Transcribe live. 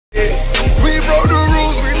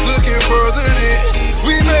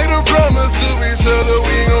promise to each other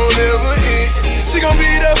we gon' never end. She gon' be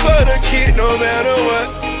there for the kid no matter what.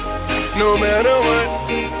 No matter what.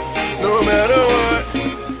 No matter what.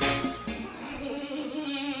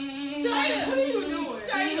 Shiya, what are you doing?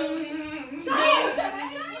 Shiya, what the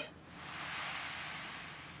heck?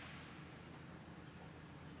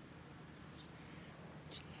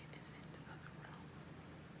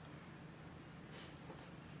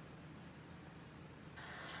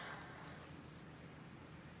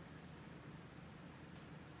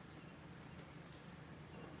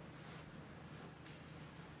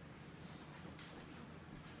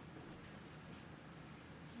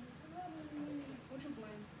 What you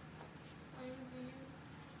playing?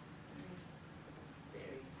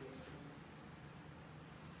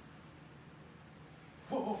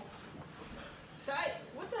 Whoa. Shiya,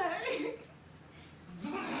 what the heck?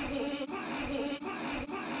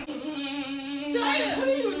 Shiya, what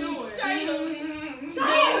are you doing? Shiya,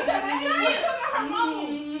 what the heck? Shiya, look at her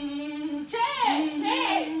phone. Chad.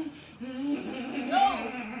 Yo,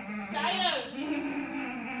 Shiya.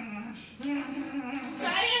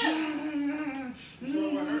 What's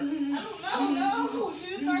wrong with her? I don't know. She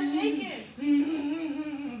just started shaking.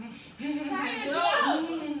 Shiya, go.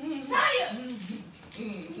 Shiya.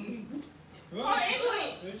 What? Anyway.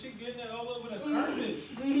 Is she getting it all over the carpet?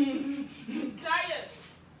 Shiya.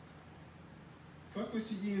 Fuck, was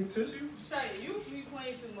she eating tissue? Shiya, you be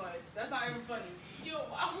playing too much. That's not even funny. Yo,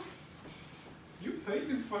 You play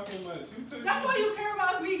too fucking much. Who told That's you? why you care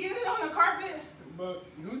about me getting on the carpet. But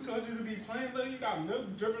who told you to be playing though? You got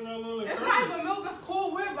milk dripping all over the It's not carpet. even milk, it's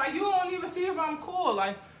Cool Whip. Like, you don't even see if I'm cool.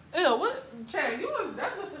 Like, ew, what? Chad,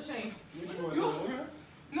 that's just a shame. What you want You- to say?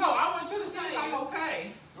 No, I want you to see if I'm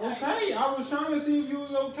okay. Okay, I was trying to see if you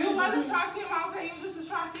was okay. You wasn't trying to see if I'm okay, you just was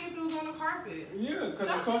trying to see if it was on the carpet. Yeah, because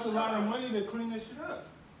it costs a lot of money to clean this shit up.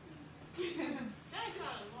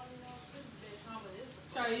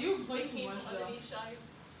 Shiya, you play too much though.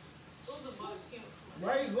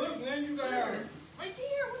 Right, look, man, you got Right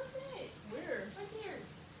there, what's that? Where? Right there.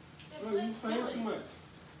 look, you playing too much.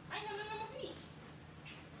 I ain't got nothing on my feet.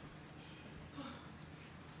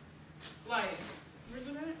 Like, where's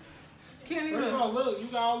it at? Can't First of even. all, look, you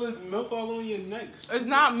got all this milk all on your neck. It's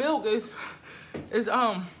not milk, it's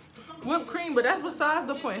whipped cream, but that's besides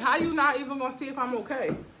the point. How you not even gonna see if I'm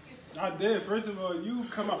okay? I did. First of all, you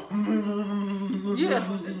come out. Yeah.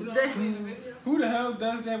 Who the hell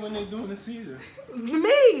does that when they're doing a seizure?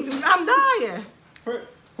 Me, I'm dying.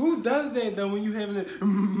 Who does that though when you having it?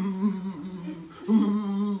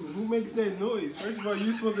 Who makes that noise? First of all,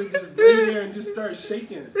 you supposed to just lay there and just start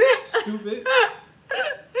shaking. Stupid.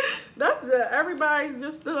 That's everybody,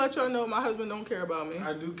 just to let y'all know, my husband don't care about me.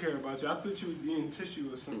 I do care about you. I thought you was eating tissue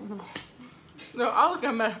or something. No, I'll look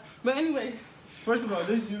at my. But anyway. First of all,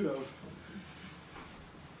 this you though.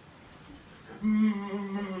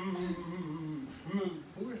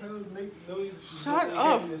 Who the hell make noise? Shut when they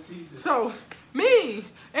up. having a seizure? So, me.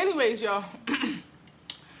 Anyways, y'all.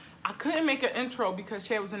 I couldn't make an intro because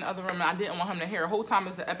Chad was in the other room and I didn't want him to hear. The whole time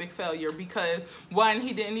it's an epic failure because, one,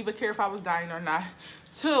 he didn't even care if I was dying or not.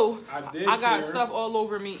 Two, I got care. stuff all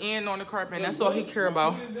over me and on the carpet. And that's all he care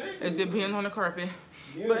about is it being on the carpet.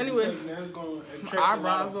 Yeah, but anyway, my my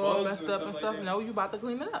eyebrows all messed up and stuff. Like no, you about to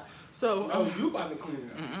clean it up. So, oh, you about to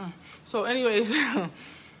clean it up. So anyways,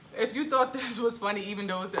 if you thought this was funny, even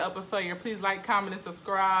though it's an upper failure, please like, comment, and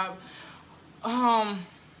subscribe. I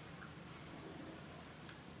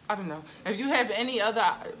don't know. If you have any other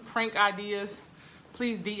prank ideas,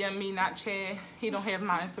 please DM me, not Chad. He don't have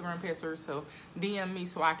my Instagram password, so DM me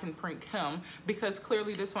so I can prank him. Because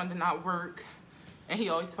clearly this one did not work. And he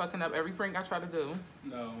always fucking up every prank I try to do.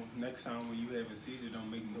 No, next time when you have a seizure, don't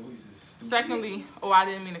make noises. Stupid. Secondly, oh, I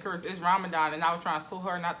didn't mean to curse. It's Ramadan, and I was trying to tell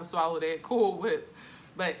her not to swallow that Cool Whip.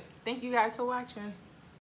 But thank you guys for watching.